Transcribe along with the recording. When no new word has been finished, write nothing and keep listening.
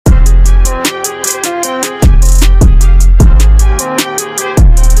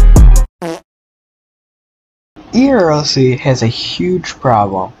Erlc has a huge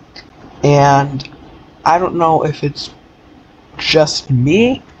problem, and I don't know if it's just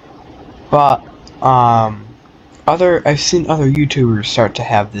me, but I've seen other YouTubers start to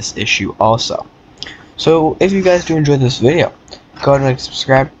have this issue also. So if you guys do enjoy this video, go ahead and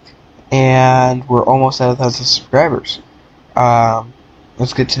subscribe, and we're almost at 1,000 subscribers.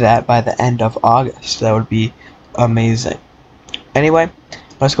 Let's get to that by the end of August. That would be amazing. Anyway,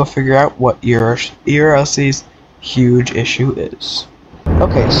 let's go figure out what Erlc's huge issue is.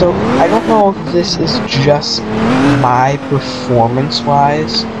 Okay, so I don't know if this is just my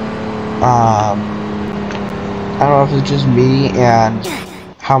performance-wise. I don't know if it's just me and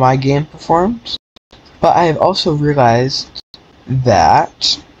how my game performs, but I have also realized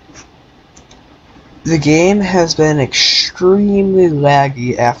that the game has been extremely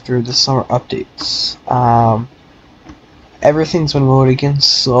laggy after the summer updates. Everything's been loading in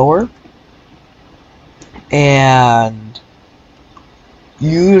slower, and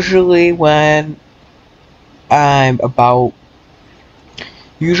usually when I'm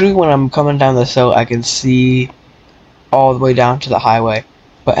coming down this hill, I can see all the way down to the highway,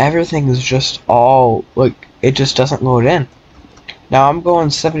 but everything is just it just doesn't load in. Now I'm going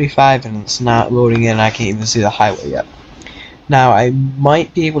 75 and it's not loading in. I can't even see the highway yet. Now I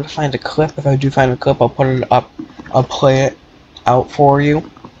might be able to find a clip. If I do find a clip, I'll put it up. I'll play it out for you.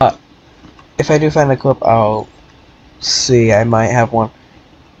 But if I do find a clip, I'll see. I might have one.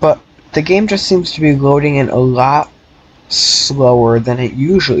 But the game just seems to be loading in a lot slower than it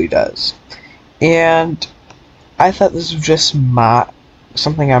usually does. And I thought this was just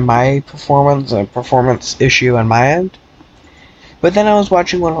something on my performance, a performance issue on my end. But then I was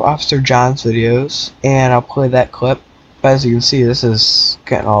watching one of Officer John's videos, and I'll play that clip. But as you can see, this is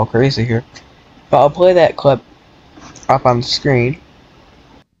getting all crazy here. But I'll play that clip up on the screen.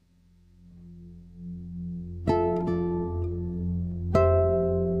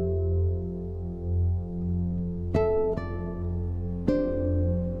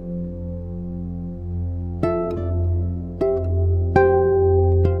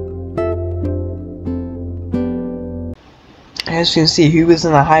 As you can see, he was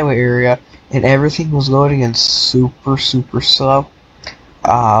in the highway area, and everything was loading in super slow.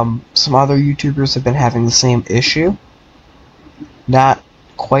 Some other YouTubers have been having the same issue. Not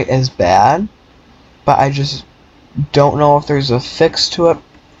quite as bad, but I just don't know if there's a fix to it,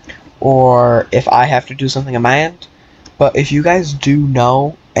 or if I have to do something on my end. But if you guys do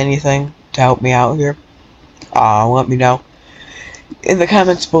know anything to help me out here, let me know in the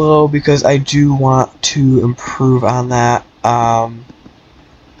comments below, because I do want to improve on that.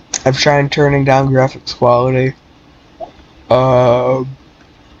 I've tried turning down graphics quality. I've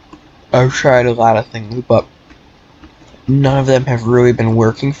tried a lot of things, but none of them have really been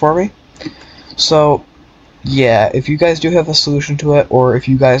working for me. So, yeah, if you guys do have a solution to it, or if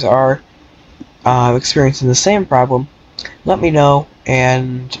you guys are experiencing the same problem, let me know,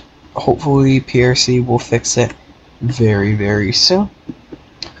 and hopefully PRC will fix it very soon.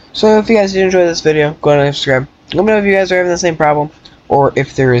 So if you guys did enjoy this video, go ahead and subscribe. Let me know if you guys are having the same problem, or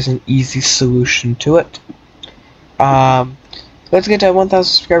if there is an easy solution to it. Let's get to 1,000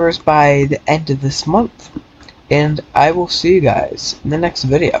 subscribers by the end of this month, and I will see you guys in the next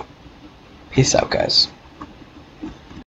video. Peace out, guys.